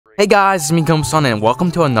Hey guys, it's me Komasan and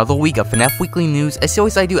welcome to another week of FNAF Weekly News, a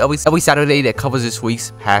series I do every Saturday that covers this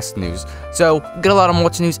week's past news. So, we got a lot of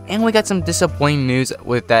more news and we got some disappointing news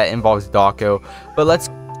with that involves Dawko. But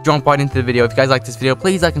let's jump right into the video. If you guys like this video,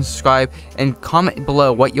 please like and subscribe and comment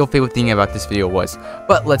below what your favorite thing about this video was.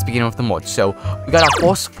 But let's begin with the mod. So, we got our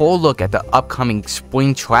first full look at the upcoming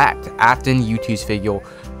Spring Trap after Youtooz figure.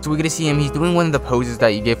 So we're gonna see him, he's doing one of the poses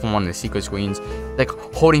that you get from one of the secret screens, like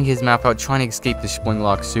holding his mouth out, trying to escape the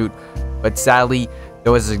Springlock suit. But sadly,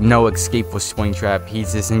 there was no escape for Springtrap.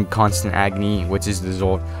 He's just in constant agony, which is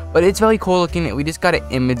deserved. But it's very cool looking. We just got an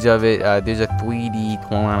image of it. There's a 3D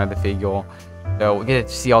tournaround of the figure. So we get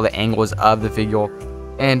to see all the angles of the figure.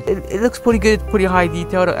 And it looks pretty good, pretty high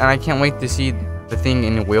detailed, and I can't wait to see the thing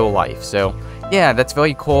in real life. So yeah, that's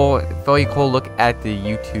very cool. Very cool look at the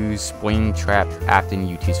Youtooz Spring Trap after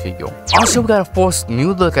Youtooz figure. Also, we got a first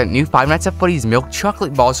new look at new Five Nights at Freddy's milk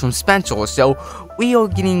chocolate balls from Spencer's. So we are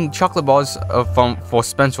getting chocolate balls for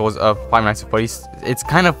Spencer's of Five Nights at Freddy's. It's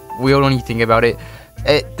kind of weird when you think about it.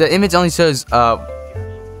 The image only says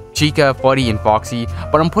Chica, Freddy, and Foxy,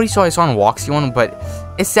 but I'm pretty sure I saw a Foxy one, but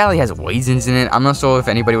it sadly has raisins in it. I'm not sure if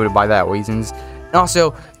anybody would buy that raisins. And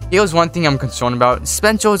also, here's one thing I'm concerned about.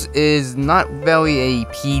 Spencer's is not very a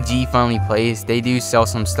PG friendly place. They do sell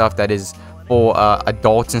some stuff that is for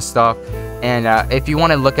adults and stuff. And if you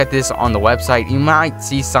want to look at this on the website, you might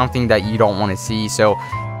see something that you don't want to see. So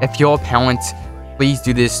if you're a parent, please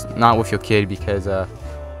do this not with your kid, because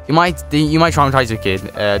you might traumatize your kid.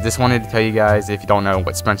 Just wanted to tell you guys, if you don't know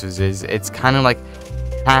what Spencer's is, it's kind of like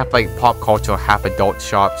half like pop culture, half adult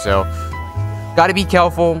shop. So gotta be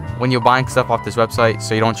careful when you're buying stuff off this website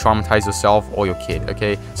so you don't traumatize yourself or your kid,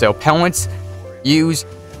 okay? So parents, do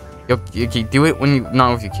it when you're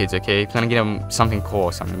not with your kids, okay? Trying to get them something cool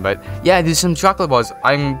or something. But yeah, there's some chocolate bars.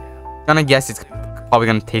 I'm gonna guess it's probably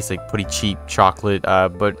gonna taste like pretty cheap chocolate,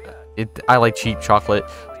 but I like cheap chocolate.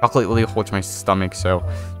 Chocolate really hurts my stomach, so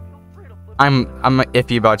I'm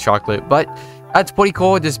iffy about chocolate, but that's pretty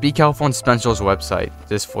cool. Just be careful on Spencer's website,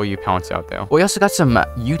 just for you parents out there. We also got some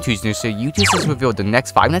Youtooz news. So Youtooz has revealed the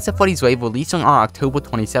next Five Nights at Freddy's wave releasing on October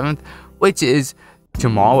 27th, which is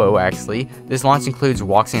tomorrow actually. This launch includes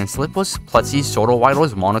Roxy and Slippers, plushies, Soda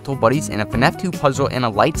Widers, Monitor Buddies, and a FNAF 2 puzzle and a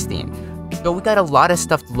light stand. So we got a lot of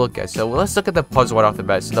stuff to look at. So let's look at the puzzle right off the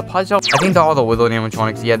bat. So the puzzle, I think they're all the Lillard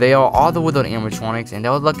animatronics. Yeah, they are all the Lillard animatronics, and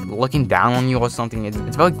they're looking down on you or something. It's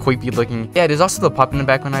very creepy looking. Yeah, there's also the pup in the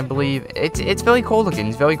background, I believe. It's very cool looking.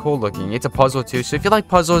 It's very cool looking. It's a puzzle too. So if you like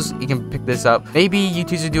puzzles, you can pick this up. Maybe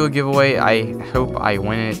Youtooz will do a giveaway. I hope I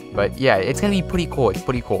win it. But yeah, it's gonna be pretty cool. It's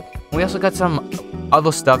pretty cool. We also got some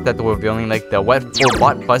other stuff that they're revealing, like the wet floor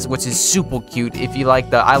bot plus, which is super cute. If you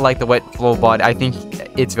like I like the wet floor bot. I think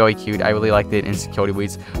it's very cute. I really liked it in security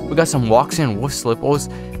weeds. We got some Roxy and Wolf slippers,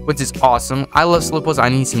 which is awesome. I love slippers. I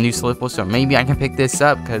need some new slippers, so maybe I can pick this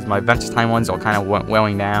up because my Adventure Time ones are kind of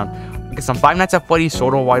wearing down. We got some Five Nights at Freddy's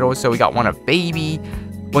Soda Widers. So we got one of Baby,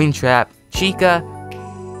 Springtrap, Chica,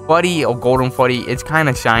 Freddy or Golden Freddy. It's kind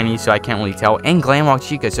of shiny, so I can't really tell. And Glamrock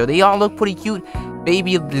Chica. So they all look pretty cute.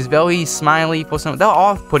 Baby is very smiley for some. They're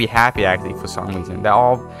all pretty happy actually for some reason. They're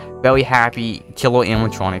all very happy killer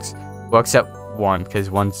animatronics. Well, except one,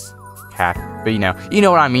 because one's half. But you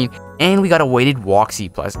know what I mean. And we got a weighted Roxy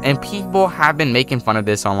plus. And people have been making fun of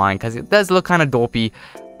this online because it does look kind of dopey.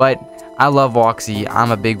 But I love Roxy.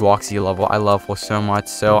 I'm a big Roxy lover. I love her so much.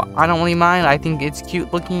 So I don't really mind. I think it's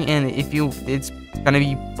cute looking. And it's gonna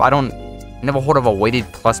be, never heard of a weighted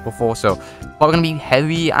plus before, so probably gonna be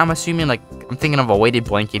heavy. I'm assuming, like, I'm thinking of a weighted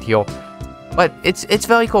blanket here, but it's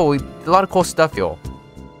very cool. A lot of cool stuff here.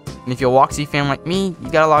 And if you're a Roxy fan like me,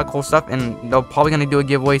 you got a lot of cool stuff, and they're probably gonna do a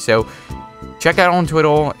giveaway. So check out on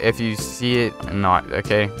Twitter if you see it or not.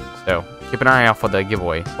 Okay, so keep an eye out for the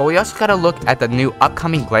giveaway. But we also gotta look at the new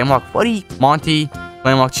upcoming Glamrock Freddy, Monty,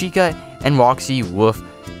 Glamrock Chica, and Roxy Wolf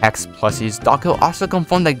X plushies. Dawko also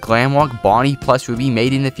confirmed that Glamrock Bonnie plush will be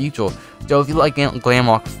made in the future. So if you like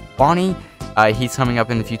Glamrock Bonnie, he's coming up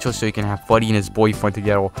in the future, so you can have Freddy and his boyfriend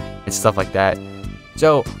together and stuff like that.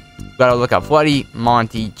 So gotta look at Freddy,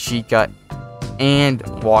 Monty, Chica, and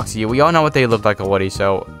Roxy. We all know what they look like already,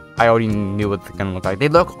 so I already knew what they're gonna look like. They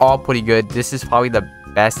look all pretty good. This is probably the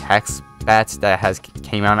best Hex bats that has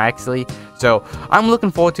came out actually. So I'm looking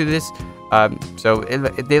forward to this. So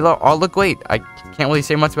they all look great. I can't really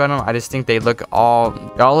say much about them. I just think they all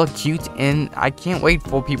look cute, and I can't wait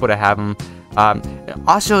for people to have them.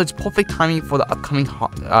 Also, it's perfect timing for the upcoming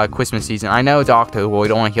Christmas season. I know it's October, we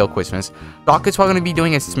don't want to heal Christmas. Dawko's probably going to be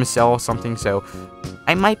doing a Christmas sale or something, so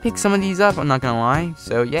I might pick some of these up, I'm not gonna lie.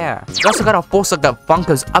 So yeah. We also got a first look at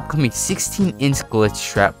Funko's upcoming 16-inch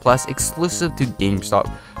glitch trap plus exclusive to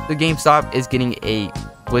GameStop. So GameStop is getting a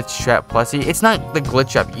glitch trap plushie. It's not the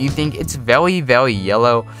glitch trap you think. It's very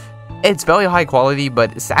yellow. It's very high quality,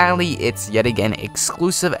 but sadly it's yet again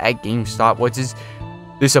exclusive at GameStop, which is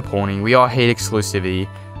disappointing. We all hate exclusivity,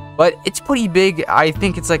 but it's pretty big. I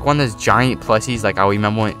think it's like one of those giant plushies. Like I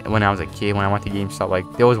remember when I was a kid, when I went to GameStop, like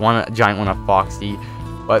there was one giant one of Foxy.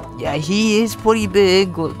 But yeah, he is pretty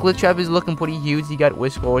big. Glitch trap is looking pretty huge. He got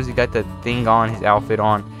whiskers, he got the thing on, his outfit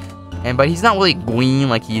on, but he's not really green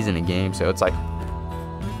like he is in the game. So it's like,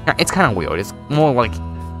 it's kind of weird. It's more like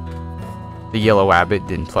the yellow rabbit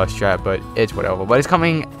than plush trap, but it's whatever. But it's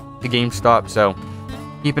coming to GameStop, so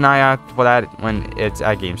keep an eye out for that when it's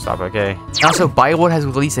at GameStop, okay? Also, BioWare has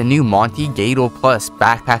released a new Monty Gator Plus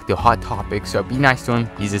backpack to Hot Topic, so be nice to him.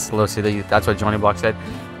 He's just a little silly. That's what Johnny Block said.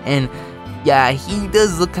 And yeah, he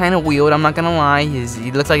does look kind of weird, I'm not gonna lie.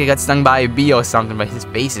 He looks like he got stung by a bee or something, but his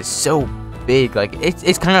face is so big. Like,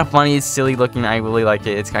 it's kind of funny. It's silly looking. I really like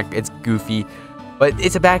it. It's goofy. But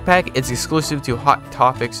it's a backpack. It's exclusive to Hot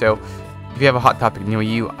Topic, so if you have a Hot Topic near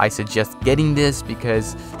you, I suggest getting this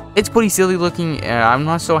because it's pretty silly looking. I'm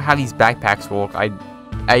not sure how these backpacks work.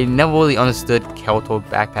 I never really understood Kelto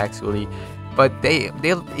backpacks really, but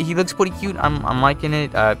he looks pretty cute. I'm liking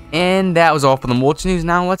it. And that was all for the merch news.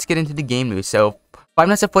 Now let's get into the game news. So Five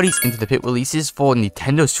Nights at Freddy's Into the Pit releases for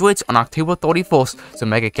Nintendo Switch on October 31st. So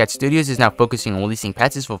Mega Cat Studios is now focusing on releasing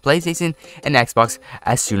patches for PlayStation and Xbox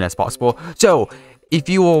as soon as possible. So if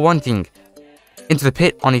you were wanting Into the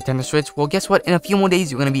Pit on Nintendo Switch, well, guess what? In a few more days,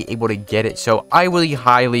 you're going to be able to get it. So I really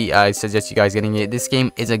highly suggest you guys getting it. This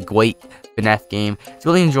game is a great FNAF game. It's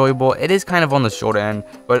really enjoyable. It is kind of on the short end,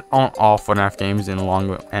 but on all FNAF games in the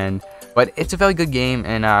long end. But it's a very good game,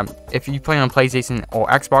 and if you play on PlayStation or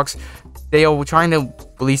Xbox, they are trying to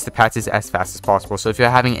release the patches as fast as possible. So if you're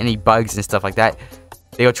having any bugs and stuff like that,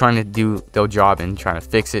 they are trying to do their job and trying to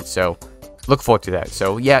fix it. So look forward to that.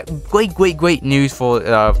 So yeah, great news for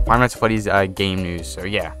Five Nights at Freddy's game news. So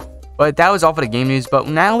yeah, but that was all for the game news. But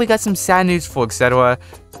now we got some sad news for etc.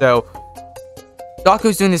 So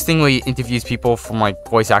Dawko's doing this thing where he interviews people from like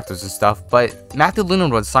voice actors and stuff, but Matthew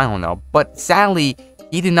Lillard was silent now. But sadly,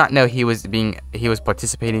 he did not know he was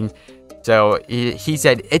participating. So he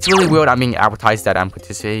said, it's really weird I'm being advertised that I'm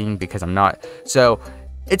participating because I'm not. So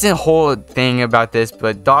it's a whole thing about this,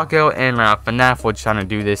 but Dawko and FNAF were trying to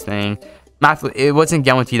do this thing. It wasn't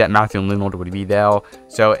guaranteed that Matthew Lillard would be there,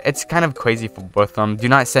 so it's kind of crazy for both of them. Do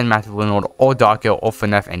not send Matthew Lillard or Dawko or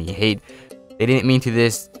FNAF any hate. They didn't mean to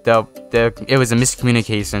this. It was a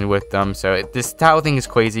miscommunication with them, so this entire thing is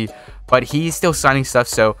crazy. But he's still signing stuff,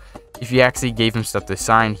 so if you actually gave him stuff to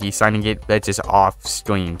sign, he's signing it, but just off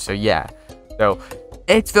stream. So yeah, so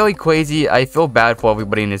it's very crazy. I feel bad for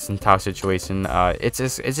everybody in this entire situation. It's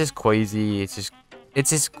just crazy. It's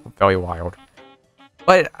just very wild.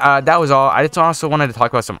 But that was all. I just also wanted to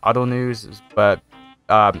talk about some other news. But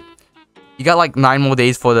you got like 9 more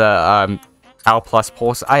days for the Al Plus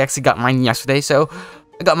Pulse. I actually got mine yesterday, so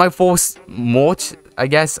I got my first merch, I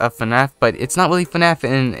guess, of FNAF. But it's not really FNAF,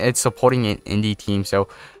 and it's supporting an indie team. So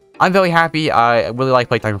I'm very happy. I really like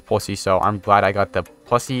playtime with Pussy, so I'm glad I got the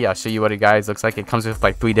Pussy. I'll show you what it guys looks like. It comes with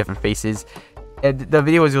like 3 different faces. The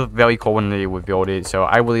video was very cool when they revealed it, so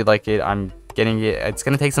I really like it. I'm getting it. It's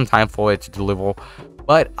gonna take some time for it to deliver,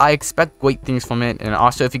 but I expect great things from it. And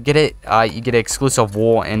also, if you get it, you get an exclusive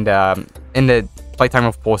war in the Playtime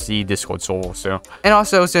of Pussy Discord server. So, and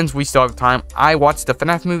also, since we still have time, I watched the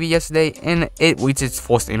FNAF movie yesterday, and it reached its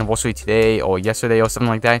 4th anniversary today or yesterday or something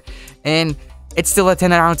like that, and it's still a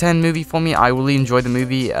 10 out of 10 movie for me. I really enjoyed the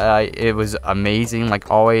movie. It was amazing,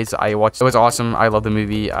 like always. It was awesome. I love the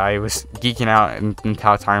movie. I was geeking out the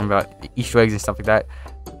entire time about Easter eggs and stuff like that.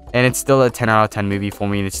 And it's still a 10 out of 10 movie for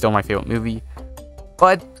me, and it's still my favorite movie.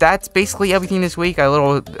 But that's basically everything this week.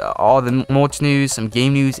 All the merch news, some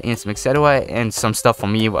game news, and some etc. And some stuff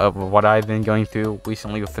from me of what I've been going through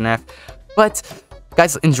recently with FNAF. But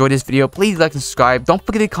guys, enjoy this video. Please like and subscribe. Don't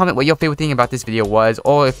forget to comment what your favorite thing about this video was,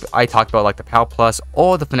 or if I talked about like the PAL Plus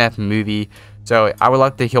or the FNAF movie. So I would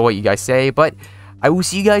love to hear what you guys say, but I will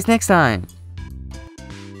see you guys next time.